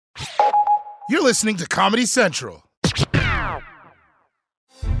You're listening to Comedy Central.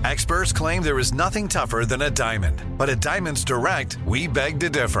 Experts claim there is nothing tougher than a diamond. But at Diamonds Direct, we beg to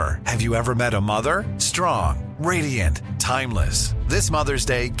differ. Have you ever met a mother? Strong, radiant, timeless. This Mother's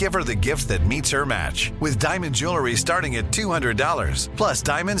Day, give her the gift that meets her match. With diamond jewelry starting at $200. Plus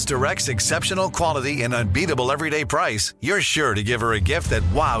Diamonds Direct's exceptional quality and unbeatable everyday price, you're sure to give her a gift that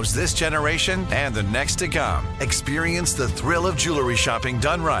wows this generation and the next to come. Experience the thrill of jewelry shopping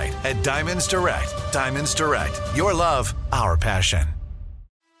done right at Diamonds Direct. Diamonds Direct. Your love, our passion.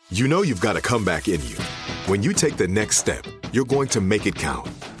 You know you've got a comeback in you. When you take the next step, you're going to make it count.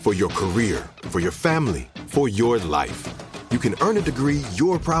 For your career, for your family, for your life. You can earn a degree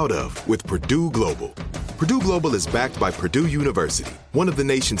you're proud of with Purdue Global. Purdue Global is backed by Purdue University, one of the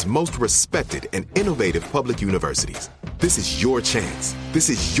nation's most respected and innovative public universities. This is your chance. This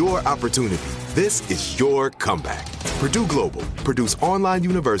is your opportunity. This is your comeback. Purdue Global, Purdue's online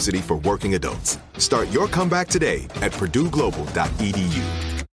university for working adults. Start your comeback today at purdueglobal.edu.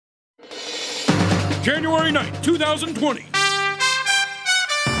 January 9th, 2020.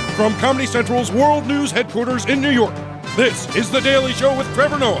 From Comedy Central's World News headquarters in New York, this is The Daily Show with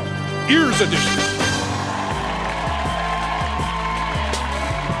Trevor Noah, Ears Edition.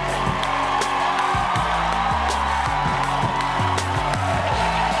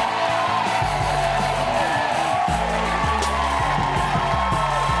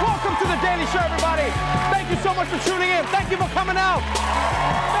 Welcome to The Daily Show, everybody. Thank you so much for tuning in. Thank you for coming out.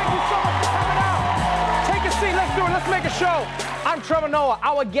 Thank you so much for coming out. Take a seat. Let's do it. Let's make a show. I'm Trevor Noah.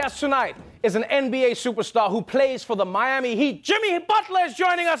 Our guest tonight is an NBA superstar who plays for the Miami Heat. Jimmy Butler is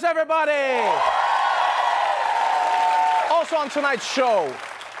joining us, everybody. Also on tonight's show,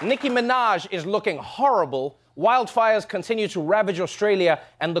 Nicki Minaj is looking horrible. Wildfires continue to ravage Australia.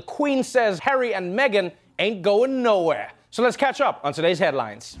 And the Queen says Harry and Meghan ain't going nowhere. So let's catch up on today's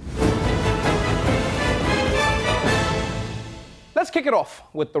headlines. Let's kick it off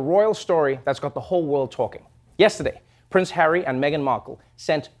with the royal story that's got the whole world talking. Yesterday, Prince Harry and Meghan Markle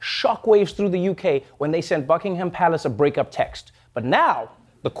sent shockwaves through the UK when they sent Buckingham Palace a breakup text. But now,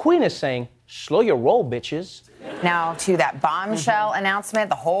 the Queen is saying, slow your roll, bitches. Now to that bombshell announcement,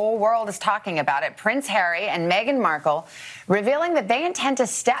 the whole world is talking about it. Prince Harry and Meghan Markle revealing that they intend to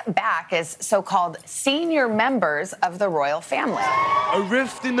step back as so-called senior members of the royal family. A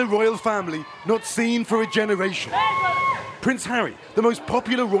rift in the royal family not seen for a generation. Prince Harry, the most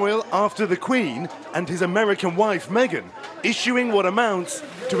popular royal after the Queen, and his American wife Meghan, issuing what amounts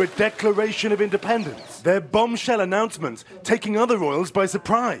to a declaration of independence. Their bombshell announcement taking other royals by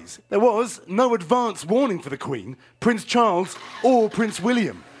surprise. There was no advance warning for the Queen, Prince Charles, or Prince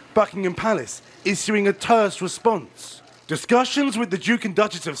William. Buckingham Palace issuing a terse response. Discussions with the Duke and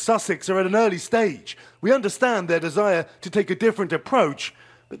Duchess of Sussex are at an early stage. We understand their desire to take a different approach,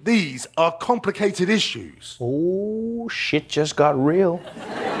 but these are complicated issues. Oh, shit just got real.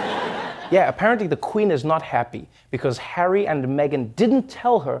 Yeah, apparently the Queen is not happy because Harry and Meghan didn't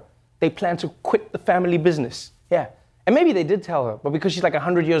tell her they plan to quit the family business. Yeah. And maybe they did tell her, but because she's like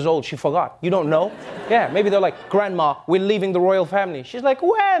 100 years old, she forgot. You don't know? Yeah, maybe they're like, Grandma, we're leaving the royal family. She's like,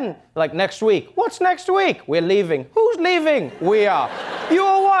 when? Like, next week. What's next week? We're leaving. Who's leaving? We are.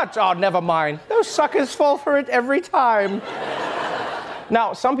 You're what? Oh, never mind. Those suckers fall for it every time.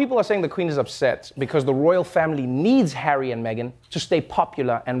 Now, some people are saying the Queen is upset because the royal family needs Harry and Meghan to stay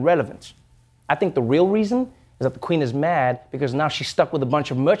popular and relevant. I think the real reason is that the Queen is mad because now she's stuck with a bunch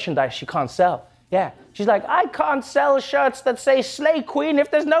of merchandise she can't sell. Yeah, she's like, I can't sell shirts that say Slay Queen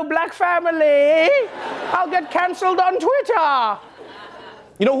if there's no black family. I'll get cancelled on Twitter.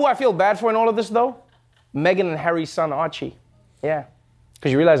 You know who I feel bad for in all of this, though? Meghan and Harry's son, Archie. Yeah,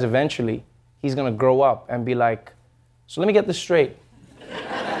 because you realize eventually he's going to grow up and be like, so let me get this straight.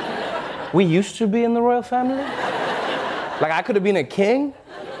 We used to be in the royal family? Like I could have been a king,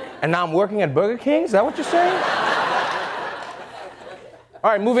 and now I'm working at Burger King? Is that what you're saying? All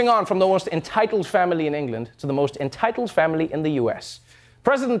right, moving on from the most entitled family in England to the most entitled family in the US.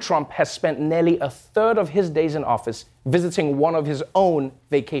 President Trump has spent nearly a third of his days in office visiting one of his own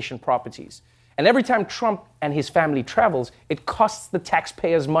vacation properties. And every time Trump and his family travels, it costs the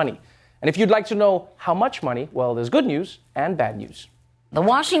taxpayers money. And if you'd like to know how much money, well, there's good news and bad news. The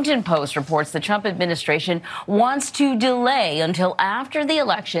Washington Post reports the Trump administration wants to delay until after the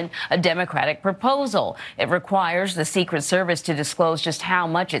election a Democratic proposal. It requires the Secret Service to disclose just how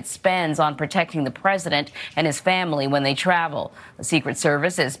much it spends on protecting the president and his family when they travel. The Secret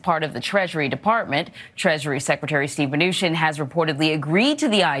Service is part of the Treasury Department. Treasury Secretary Steve Mnuchin has reportedly agreed to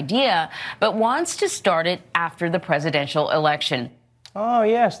the idea, but wants to start it after the presidential election. Oh,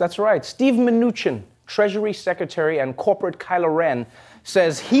 yes, that's right. Steve Mnuchin, Treasury Secretary and corporate Kylo Ren,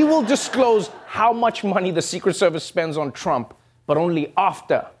 says he will disclose how much money the Secret Service spends on Trump, but only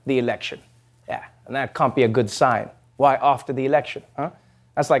after the election. Yeah, and that can't be a good sign. Why after the election, huh?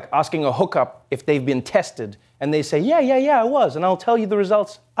 That's like asking a hookup if they've been tested, and they say, yeah, I was, and I'll tell you the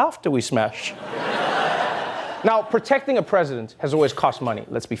results after we smash. Now, protecting a president has always cost money,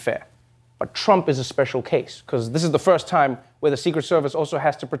 let's be fair. But Trump is a special case, because this is the first time where the Secret Service also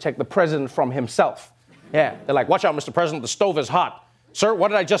has to protect the president from himself. Yeah, they're like, watch out, Mr. President, the stove is hot. Sir, what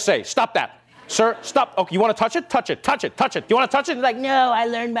did I just say? Stop that. Sir, stop. Okay, you want to touch it? Touch it, touch it, touch it. Do you want to touch it? He's like, no, I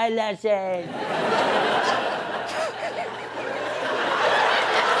learned my lesson.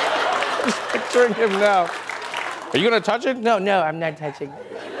 Just picturing him now. Are you going to touch it? No, I'm not touching it.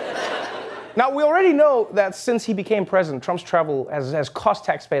 Now, we already know that since he became president, Trump's travel has cost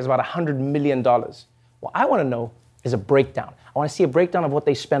taxpayers about $100 million. What I want to know is a breakdown. I want to see a breakdown of what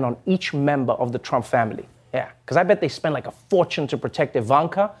they spend on each member of the Trump family. Yeah, because I bet they spend like a fortune to protect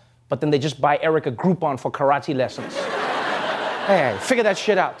Ivanka, but then they just buy Eric a Groupon for karate lessons. Hey, figure that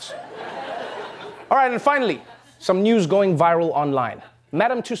shit out. All right, and finally, some news going viral online.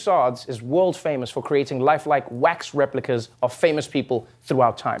 Madame Tussauds is world famous for creating lifelike wax replicas of famous people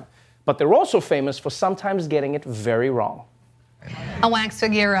throughout time. But they're also famous for sometimes getting it very wrong. A wax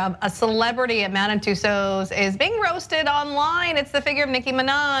figure of a celebrity at Madame Tussauds is being roasted online. It's the figure of Nicki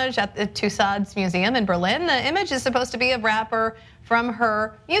Minaj at the Tussauds Museum in Berlin. The image is supposed to be a rapper from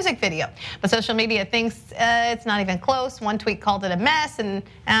her music video. But social media thinks it's not even close. One tweet called it a mess and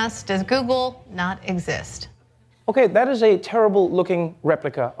asked, does Google not exist? Okay, that is a terrible looking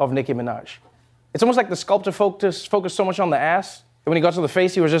replica of Nicki Minaj. It's almost like the sculptor focused so much on the ass that when he got to the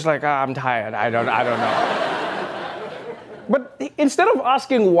face, he was just like, I'm tired, I don't know. But instead of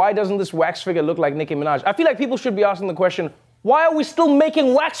asking why doesn't this wax figure look like Nicki Minaj, I feel like people should be asking the question, why are we still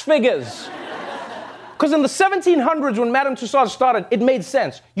making wax figures? Because in the 1700s when Madame Tussauds started, it made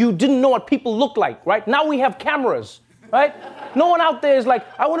sense. You didn't know what people looked like, right? Now we have cameras, right? No one out there is like,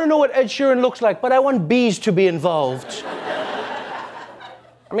 I want to know what Ed Sheeran looks like, but I want bees to be involved.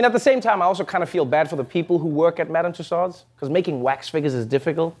 I mean, at the same time, I also kind of feel bad for the people who work at Madame Tussauds, because making wax figures is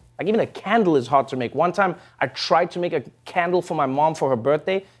difficult. Like, even a candle is hard to make. One time, I tried to make a candle for my mom for her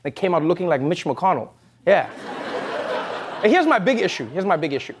birthday, and it came out looking like Mitch McConnell. Yeah. And here's my big issue.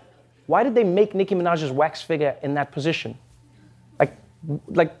 Why did they make Nicki Minaj's wax figure in that position?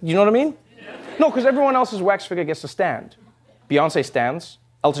 Like, you know what I mean? No, because everyone else's wax figure gets to stand. Beyonce stands,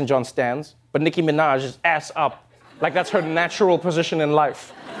 Elton John stands, but Nicki Minaj is ass up. Like that's her natural position in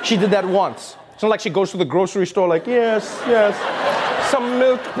life. She did that once. It's not like she goes to the grocery store like, yes, some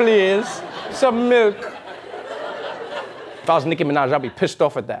milk, please, some milk. If I was Nicki Minaj, I'd be pissed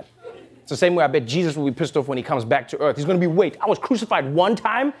off at that. It's the same way I bet Jesus will be pissed off when he comes back to earth. He's gonna be, wait, I was crucified one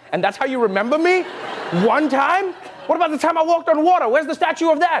time, and that's how you remember me? One time? What about the time I walked on water? Where's the statue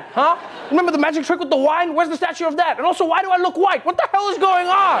of that, huh? Remember the magic trick with the wine? Where's the statue of that? And also, why do I look white? What the hell is going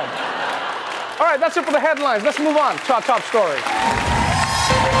on? All right, that's it for the headlines. Let's move on to our top story.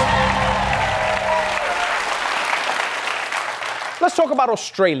 Let's talk about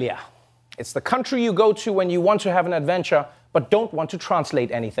Australia. It's the country you go to when you want to have an adventure, but don't want to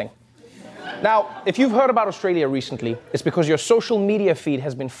translate anything. Now, if you've heard about Australia recently, it's because your social media feed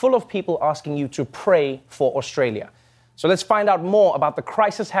has been full of people asking you to pray for Australia. So let's find out more about the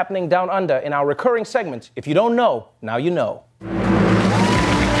crisis happening down under in our recurring segment. If you don't know, now you know.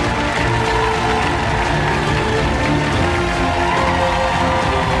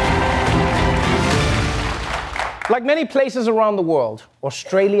 Like many places around the world,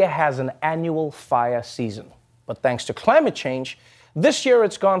 Australia has an annual fire season. But thanks to climate change, this year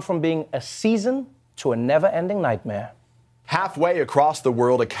it's gone from being a season to a never-ending nightmare. Halfway across the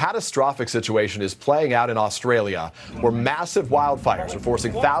world, a catastrophic situation is playing out in Australia, where massive wildfires are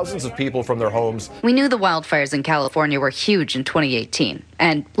forcing thousands of people from their homes. We knew the wildfires in California were huge in 2018.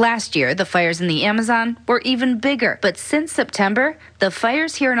 And last year, the fires in the Amazon were even bigger. But since September, the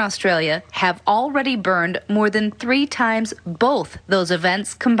fires here in Australia have already burned more than 3 times both those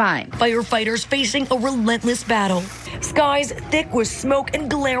events combined. Firefighters facing a relentless battle. Skies thick with smoke and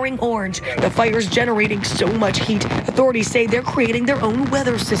glaring orange. The fires generating so much heat, authorities say they're creating their own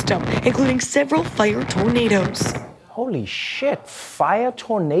weather system, including several fire tornadoes. Holy shit, fire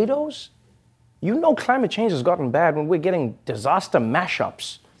tornadoes? You know climate change has gotten bad when we're getting disaster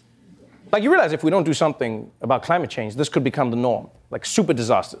mashups. Like, you realize if we don't do something about climate change, this could become the norm. Like super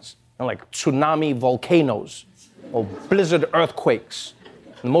disasters, like tsunami volcanoes, or blizzard earthquakes.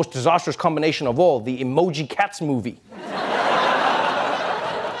 And the most disastrous combination of all, the Emoji Cats movie.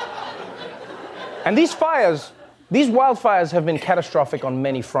 And these wildfires have been catastrophic on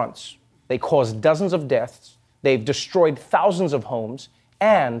many fronts. They caused dozens of deaths, they've destroyed thousands of homes,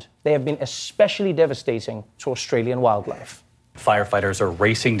 and they have been especially devastating to Australian wildlife. Firefighters are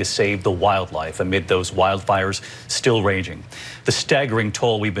racing to save the wildlife amid those wildfires still raging. The staggering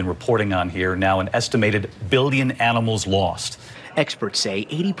toll we've been reporting on here, now an estimated 1 billion animals lost. Experts say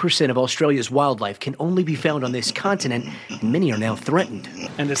 80% of Australia's wildlife can only be found on this continent, and many are now threatened.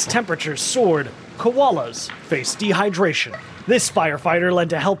 And as temperatures soared, koalas face dehydration. This firefighter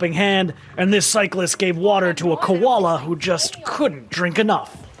lent a helping hand, and this cyclist gave water to a koala who just couldn't drink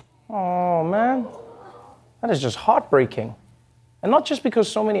enough. Oh, man. That is just heartbreaking. And not just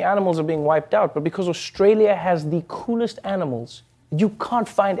because so many animals are being wiped out, but because Australia has the coolest animals that you can't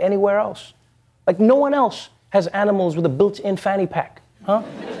find anywhere else. Like, no one else has animals with a built-in fanny pack, huh?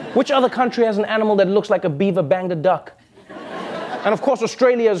 Which other country has an animal that looks like a beaver banged a duck? And of course,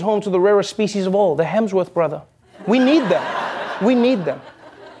 Australia is home to the rarest species of all, the Hemsworth brother. We need them. We need them.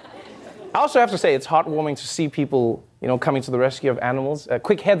 I also have to say, it's heartwarming to see people, coming to the rescue of animals.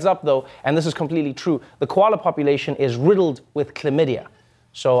 Quick heads up, though, and this is completely true. The koala population is riddled with chlamydia.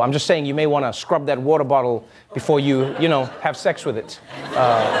 So I'm just saying you may want to scrub that water bottle before you, have sex with it.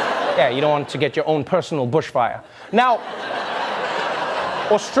 You don't want to get your own personal bushfire. Now,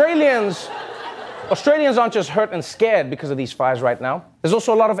 Australians aren't just hurt and scared because of these fires right now. There's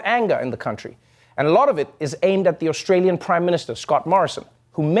also a lot of anger in the country. And a lot of it is aimed at the Australian Prime Minister, Scott Morrison,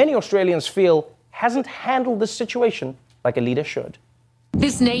 who many Australians feel hasn't handled this situation like a leader should.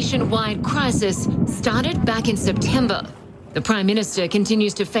 This nationwide crisis started back in September. The Prime Minister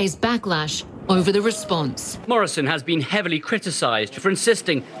continues to face backlash over the response. Morrison has been heavily criticised for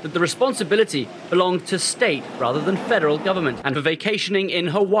insisting that the responsibility belonged to state rather than federal government, and for vacationing in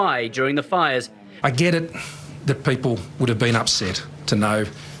Hawaii during the fires. I get it that people would have been upset to know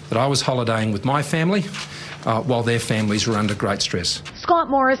that I was holidaying with my family while their families were under great stress. Scott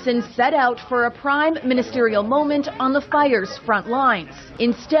Morrison set out for a prime ministerial moment on the fire's front lines.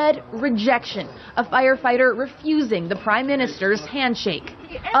 Instead, rejection, a firefighter refusing the Prime Minister's handshake.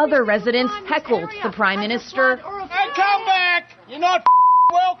 Other residents heckled the Prime Minister. Hey, come back! You're not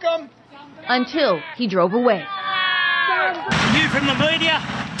welcome! Until he drove away. You from the media,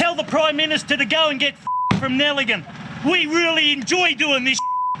 tell the Prime Minister to go and get from Nelligan. We really enjoy doing this.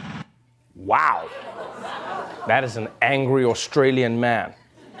 Wow. That is an angry Australian man.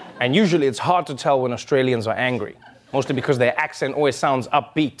 And usually it's hard to tell when Australians are angry, mostly because their accent always sounds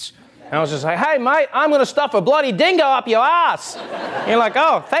upbeat. And I was just like, hey, mate, I'm going to stuff a bloody dingo up your ass. And you're like,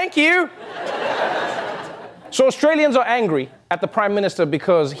 oh, thank you. So Australians are angry at the Prime Minister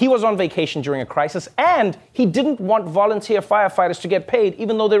because he was on vacation during a crisis and he didn't want volunteer firefighters to get paid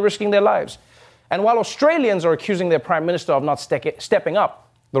even though they're risking their lives. And while Australians are accusing their Prime Minister of not stepping up,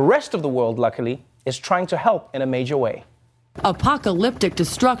 the rest of the world, luckily, is trying to help in a major way. Apocalyptic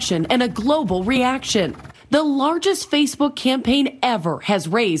destruction and a global reaction. The largest Facebook campaign ever has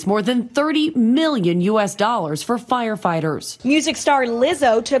raised more than $30 million for firefighters. Music star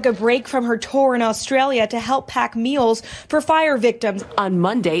Lizzo took a break from her tour in Australia to help pack meals for fire victims. On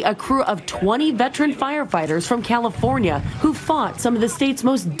Monday, a crew of 20 veteran firefighters from California who fought some of the state's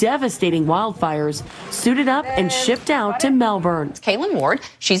most devastating wildfires suited up and shipped out to Melbourne. Caitlin Ward,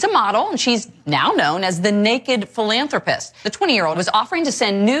 she's a model and she's now known as the Naked Philanthropist. The 20-year-old was offering to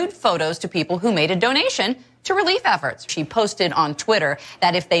send nude photos to people who made a donation to relief efforts. She posted on Twitter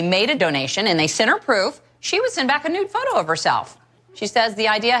that if they made a donation and they sent her proof, she would send back a nude photo of herself. She says the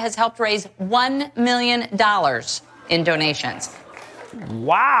idea has helped raise $1 million in donations.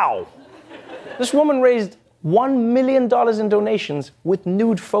 Wow. This woman raised $1 million in donations with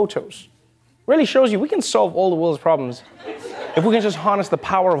nude photos. Really shows you we can solve all the world's problems if we can just harness the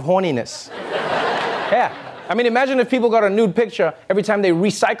power of horniness. Yeah. I mean, imagine if people got a nude picture every time they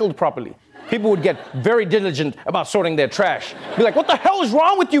recycled properly. People would get very diligent about sorting their trash. Be like, what the hell is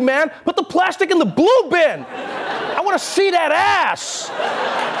wrong with you, man? Put the plastic in the blue bin. I want to see that ass.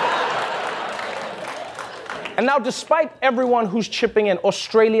 And now, despite everyone who's chipping in,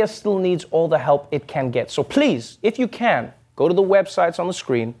 Australia still needs all the help it can get. So please, if you can, go to the websites on the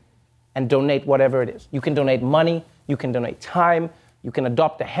screen and donate whatever it is. You can donate money, you can donate time, you can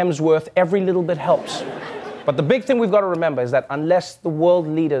adopt a Hemsworth. Every little bit helps. But the big thing we've got to remember is that unless the world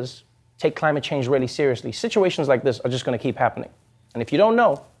leaders take climate change really seriously, situations like this are just going to keep happening. And if you don't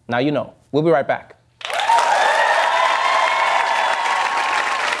know, now you know. We'll be right back.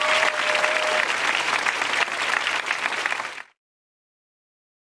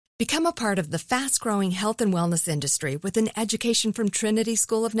 Become a part of the fast-growing health and wellness industry with an education from Trinity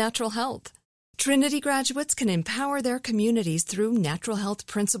School of Natural Health. Trinity graduates can empower their communities through natural health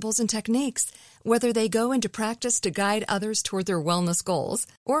principles and techniques, whether they go into practice to guide others toward their wellness goals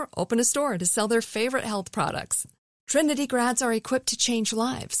or open a store to sell their favorite health products. Trinity grads are equipped to change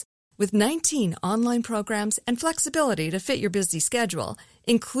lives with 19 online programs and flexibility to fit your busy schedule,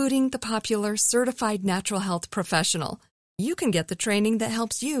 including the popular Certified Natural Health Professional. You can get the training that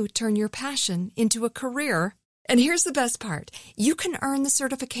helps you turn your passion into a career. And here's the best part. You can earn the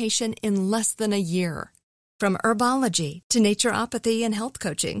certification in less than a year. From herbology to naturopathy and health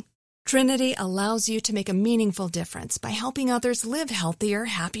coaching, Trinity allows you to make a meaningful difference by helping others live healthier,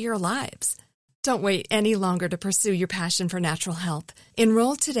 happier lives. Don't wait any longer to pursue your passion for natural health.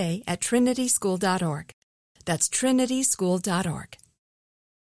 Enroll today at trinityschool.org. That's trinityschool.org.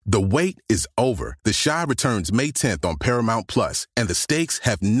 The wait is over. The Chi returns May 10th on Paramount Plus, and the stakes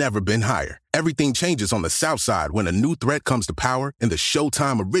have never been higher. Everything changes on the South Side when a new threat comes to power in the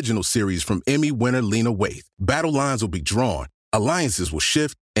Showtime original series from Emmy winner Lena Waithe. Battle lines will be drawn, alliances will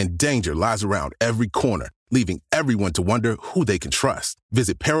shift, and danger lies around every corner, leaving everyone to wonder who they can trust.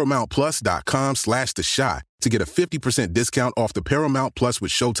 Visit ParamountPlus.com/The Chi to get a 50% discount off the Paramount Plus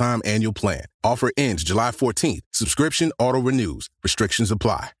with Showtime annual plan. Offer ends July 14th. Subscription auto-renews. Restrictions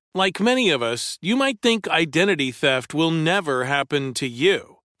apply. Like many of us, you might think identity theft will never happen to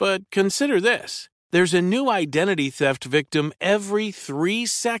you. But consider this. There's a new identity theft victim every 3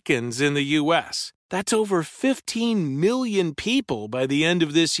 seconds in the U.S. That's over 15 million people by the end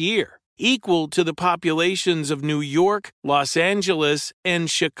of this year, equal to the populations of New York, Los Angeles,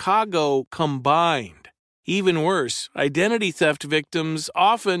 and Chicago combined. Even worse, identity theft victims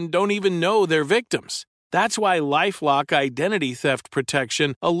often don't even know they're victims. That's why LifeLock Identity Theft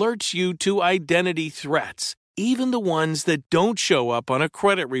Protection alerts you to identity threats, even the ones that don't show up on a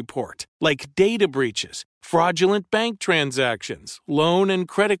credit report, like data breaches, fraudulent bank transactions, loan and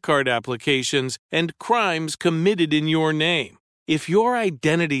credit card applications, and crimes committed in your name. If your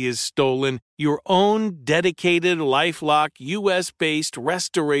identity is stolen, your own dedicated LifeLock U.S.-based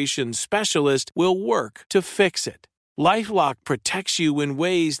restoration specialist will work to fix it. LifeLock protects you in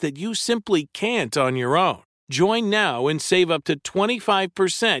ways that you simply can't on your own. Join now and save up to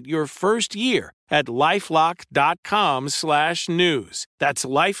 25% your first year at LifeLock.com/news. That's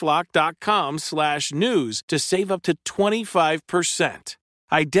LifeLock.com/news to save up to 25%.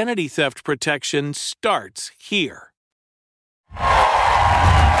 Identity theft protection starts here.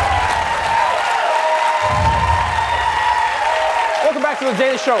 Welcome back to The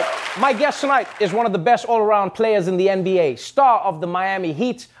Daily Show. My guest tonight is one of the best all-around players in the NBA, star of the Miami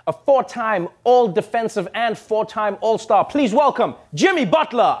Heat, a 4-time All-Defensive and 4-time All-Star. Please welcome Jimmy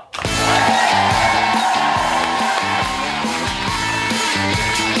Butler.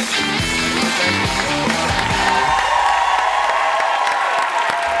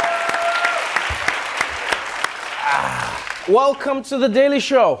 Welcome to The Daily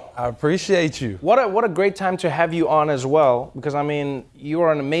Show. I appreciate you. What a great time to have you on as well, because, I mean, you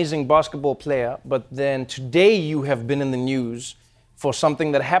are an amazing basketball player, but then today you have been in the news for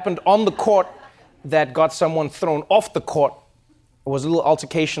something that happened on the court that got someone thrown off the court. It was a little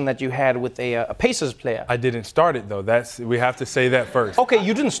altercation that you had with a Pacers player. I didn't start it, though. We have to say that first. Okay,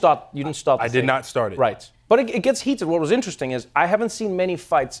 you didn't start I did not start it. Right. But it gets heated. What was interesting is I haven't seen many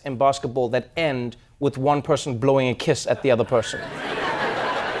fights in basketball that end with one person blowing a kiss at the other person.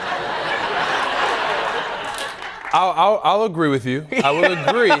 I'll agree with you. I will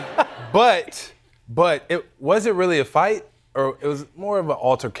agree. But it wasn't really a fight, or it was more of an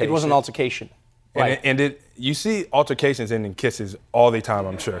altercation. It was an altercation. Right. And you see altercations ending kisses all the time,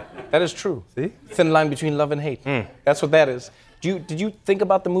 I'm sure. That is true. See? Thin line between love and hate. That's what that is. Did you think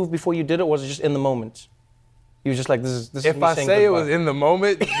about the move before you did it, or was it just in the moment? You were just like, this is if me I saying say goodbye. it was in the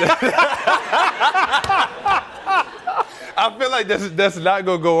moment, I feel like that's not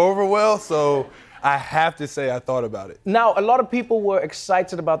going to go over well, so I have to say I thought about it. Now, a lot of people were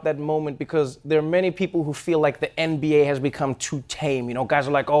excited about that moment because there are many people who feel like the NBA has become too tame. You know, guys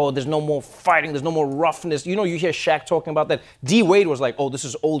are like, oh, there's no more fighting, there's no more roughness. You know, you hear Shaq talking about that. D. Wade was like, oh, this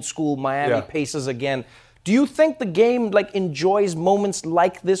is old school Miami Pacers again. Do you think the game enjoys moments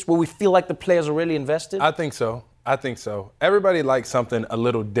like this where we feel like the players are really invested? I think so. Everybody likes something a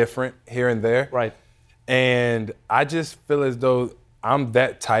little different here and there. Right. And I just feel as though I'm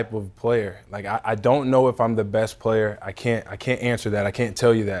that type of player. Like, I don't know if I'm the best player. I can't answer that. I can't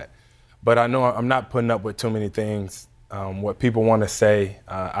tell you that. But I know I'm not putting up with too many things, what people want to say.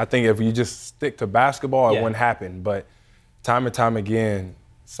 I think if you just stick to basketball, it wouldn't happen. But time and time again,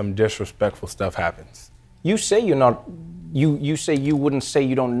 some disrespectful stuff happens. You say you're not. You say you wouldn't say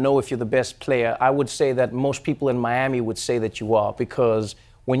you don't know if you're the best player. I would say that most people in Miami would say that you are, because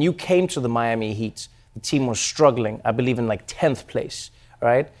when you came to the Miami Heat, the team was struggling, I believe in like 10th place,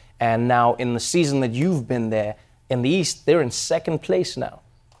 right? And now in the season that you've been there, in the East, they're in 2nd place now.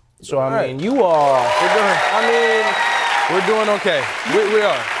 So, I mean, you are... We're doing okay. We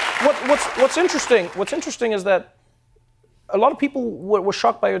are. What's interesting is that a lot of people were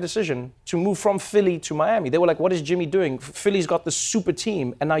shocked by your decision to move from Philly to Miami. They were like, what is Jimmy doing? Philly's got this super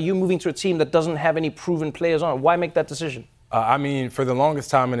team, and now you're moving to a team that doesn't have any proven players on. Why make that decision? I mean, for the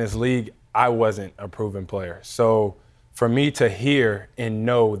longest time in this league, I wasn't a proven player. So for me to hear and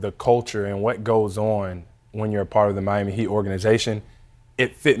know the culture and what goes on when you're a part of the Miami Heat organization,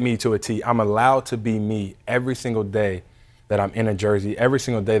 it fit me to a T. I'm allowed to be me every single day that I'm in a jersey. Every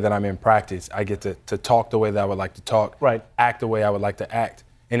single day that I'm in practice, I get to talk the way that I would like to talk, act the way I would like to act,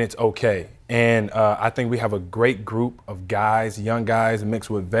 and it's okay. And I think we have a great group of guys, young guys mixed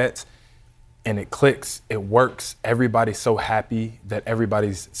with vets, and it clicks, it works. Everybody's so happy that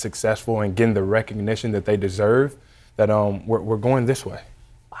everybody's successful and getting the recognition that they deserve, that we're going this way.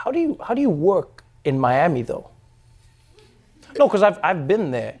 How do you work in Miami, though? No, because I've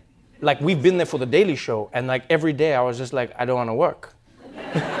been there. Like, we've been there for the Daily Show, and like every day I was just like, I don't want to work.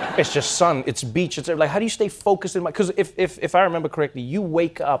 It's just sun, it's beach, it's like, how do you stay focused in because if I remember correctly, you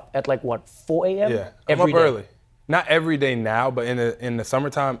wake up at like what, 4 a.m.? Yeah, I'm up early. Not every day now, but in the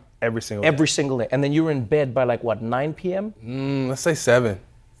summertime, every single day. Every single day. And then you're in bed by like what, 9 p.m.? Let's say 7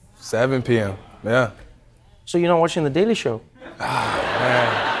 p.m., yeah. So you're not watching the Daily Show?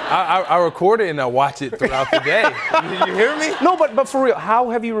 Man. I record it and I watch it throughout the day. You hear me? No, but for real, how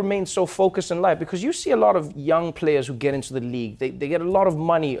have you remained so focused in life? Because you see a lot of young players who get into the league. They get a lot of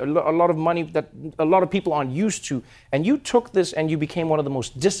money, a lot of money that a lot of people aren't used to. And you took this and you became one of the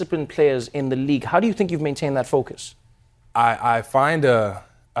most disciplined players in the league. How do you think you've maintained that focus? I find a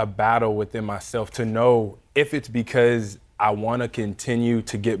battle within myself to know if it's because I want to continue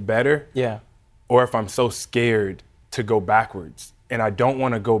to get better, or if I'm so scared to go backwards. And I don't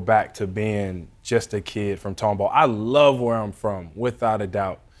want to go back to being just a kid from Tomball. I love where I'm from, without a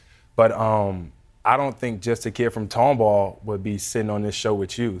doubt. But I don't think just a kid from Tomball would be sitting on this show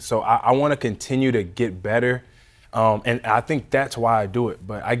with you. So I want to continue to get better. And I think that's why I do it.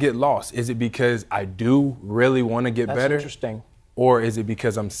 But I get lost. Is it because I do really want to get better? That's interesting. Or is it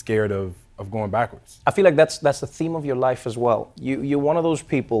because I'm scared of going backwards? I feel like that's the theme of your life as well. You're one of those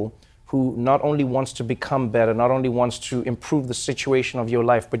people who not only wants to become better, not only wants to improve the situation of your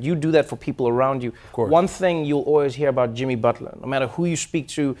life, but you do that for people around you. Of course. One thing you'll always hear about Jimmy Butler, no matter who you speak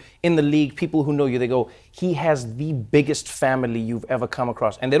to in the league, people who know you, they go, he has the biggest family you've ever come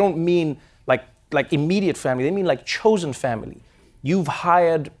across. And they don't mean like immediate family, they mean like chosen family. You've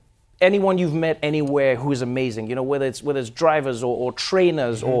hired anyone you've met anywhere who is amazing, you know, whether it's drivers or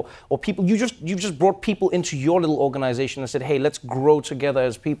trainers or people, you've just brought people into your little organization and said, hey, let's grow together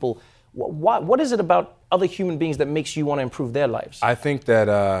as people. What is it about other human beings that makes you want to improve their lives? I think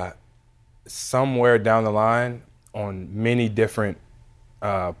that somewhere down the line, on many different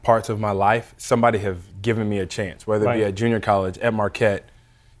parts of my life, somebody have given me a chance, whether it be at junior college, at Marquette,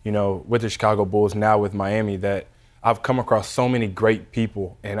 you know, with the Chicago Bulls, now with Miami, that I've come across so many great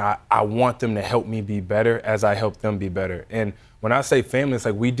people, and I want them to help me be better as I help them be better. And when I say family, it's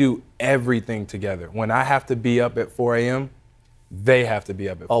like we do everything together. When I have to be up at 4 a.m., they have to be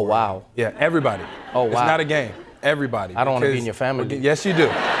up at 4 Oh, wow. Yeah, everybody. Oh, wow. It's not a game. Everybody. I don't want to be in your family. Yes, you do.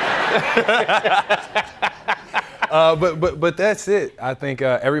 But that's it. I think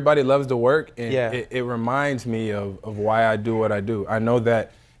everybody loves to work, and it reminds me of why I do what I do. I know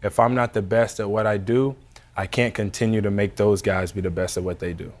that if I'm not the best at what I do, I can't continue to make those guys be the best at what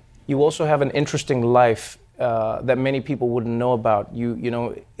they do. You also have an interesting life that many people wouldn't know about. You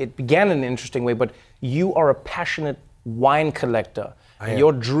know, it began in an interesting way, but you are a passionate wine collector. And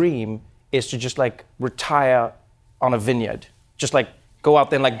your dream is to just like retire on a vineyard. Just like go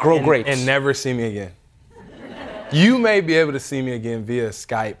out there and like grow grapes. And never see me again. You may be able to see me again via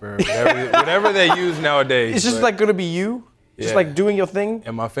Skype or whatever they use nowadays. It's just like gonna be you? Just like doing your thing?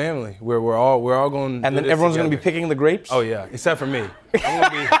 And my family. We're all going to And then everyone's gonna be picking the grapes? Oh yeah, except for me.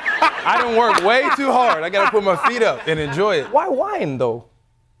 I done worked way too hard. I gotta put my feet up and enjoy it. Why wine though?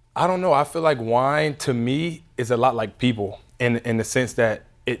 I don't know. I feel like wine to me is a lot like people in the sense that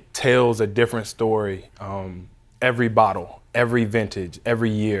it tells a different story every bottle, every vintage, every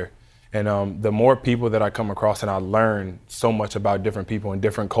year. And the more people that I come across and I learn so much about different people and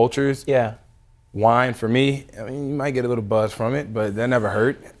different cultures, wine for me, I mean, you might get a little buzz from it, but that never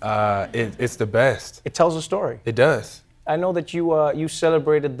hurt. It's the best. It tells a story. It does. I know that you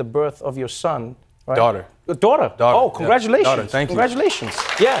celebrated the birth of your son, right? Daughter. Daughter. Oh, congratulations. Daughter, thank you. Congratulations.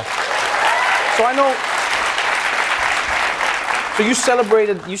 Yeah. So I know So you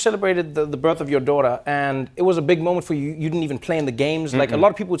celebrated the birth of your daughter, and it was a big moment for you. You didn't even play in the games. Like, a lot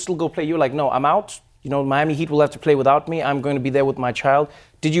of people would still go play. You're like, no, I'm out. You know, Miami Heat will have to play without me. I'm going to be there with my child.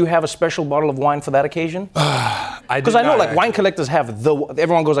 Did you have a special bottle of wine for that occasion? Because I know, like, wine collectors have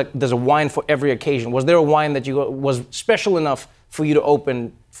everyone goes like, there's a wine for every occasion. Was there a wine that was special enough for you to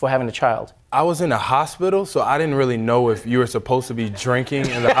open for having a child? I was in a hospital, so I didn't really know if you were supposed to be drinking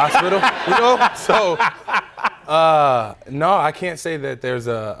in the hospital, you know? So, no, I can't say that there's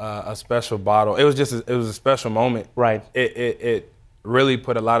a special bottle. It was just it was a special moment. Right. It really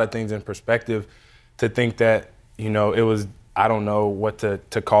put a lot of things in perspective to think that, you know, it was, I don't know what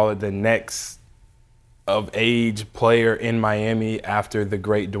to call it, the next of age player in Miami after the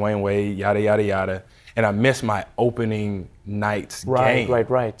great Dwayne Wade, yada, yada, yada. And I missed my opening night's game.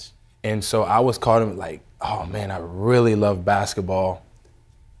 Right. And so I was caught in like, oh man, I really love basketball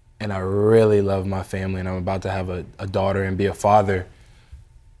and I really love my family and I'm about to have a daughter and be a father.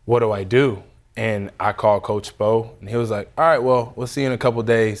 What do I do? And I called Coach Spo and he was like, all right, well, we'll see you in a couple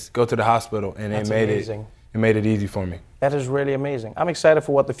days. Go to the hospital. And it made it easy for me. That is really amazing. I'm excited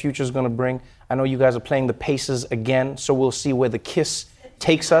for what the future is going to bring. I know you guys are playing the Pacers again, so we'll see where the kiss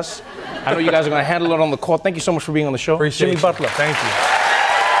takes us. I know you guys are going to handle it on the court. Thank you so much for being on the show. Appreciate Jimmy Butler. Thank you.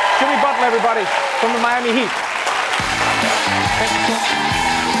 Jimmy Butler, everybody, from the Miami Heat.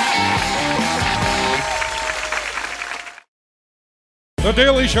 The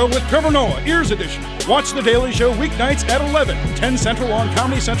Daily Show with Trevor Noah, Ears Edition. Watch The Daily Show weeknights at 11, 10 Central on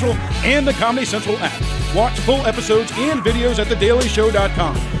Comedy Central and the Comedy Central app. Watch full episodes and videos at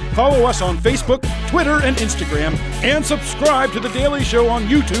thedailyshow.com. Follow us on Facebook, Twitter, and Instagram, and subscribe to The Daily Show on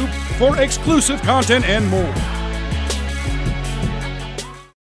YouTube for exclusive content and more.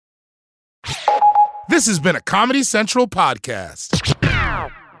 This has been a Comedy Central podcast.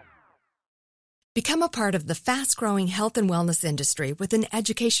 Become a part of the fast-growing health and wellness industry with an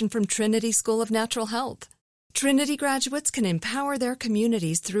education from Trinity School of Natural Health. Trinity graduates can empower their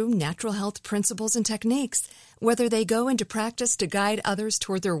communities through natural health principles and techniques, whether they go into practice to guide others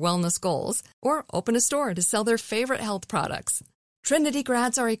toward their wellness goals or open a store to sell their favorite health products. Trinity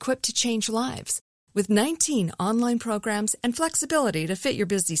grads are equipped to change lives with 19 online programs and flexibility to fit your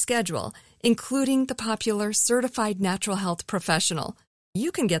busy schedule, including the popular Certified Natural Health Professional.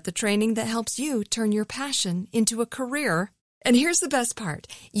 You can get the training that helps you turn your passion into a career. And here's the best part.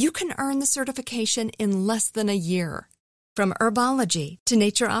 You can earn the certification in less than a year. From herbology to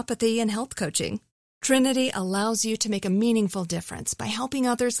naturopathy and health coaching, Trinity allows you to make a meaningful difference by helping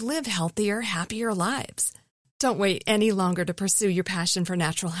others live healthier, happier lives. Don't wait any longer to pursue your passion for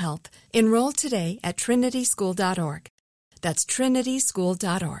natural health. Enroll today at trinityschool.org. That's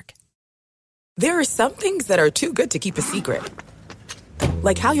trinityschool.org. There are some things that are too good to keep a secret.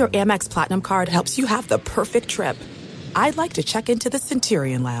 Like how your Amex Platinum card helps you have the perfect trip. I'd like to check into the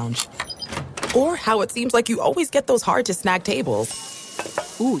Centurion Lounge. Or how it seems like you always get those hard-to-snag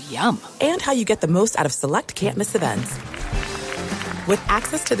tables. Ooh, yum. And how you get the most out of select can't-miss events. With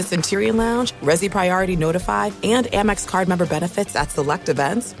access to the Centurion Lounge, Resi Priority Notified, and Amex card member benefits at select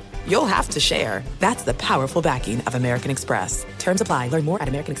events, you'll have to share. That's the powerful backing of American Express. Terms apply. Learn more at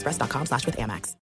americanexpress.com/withAmex.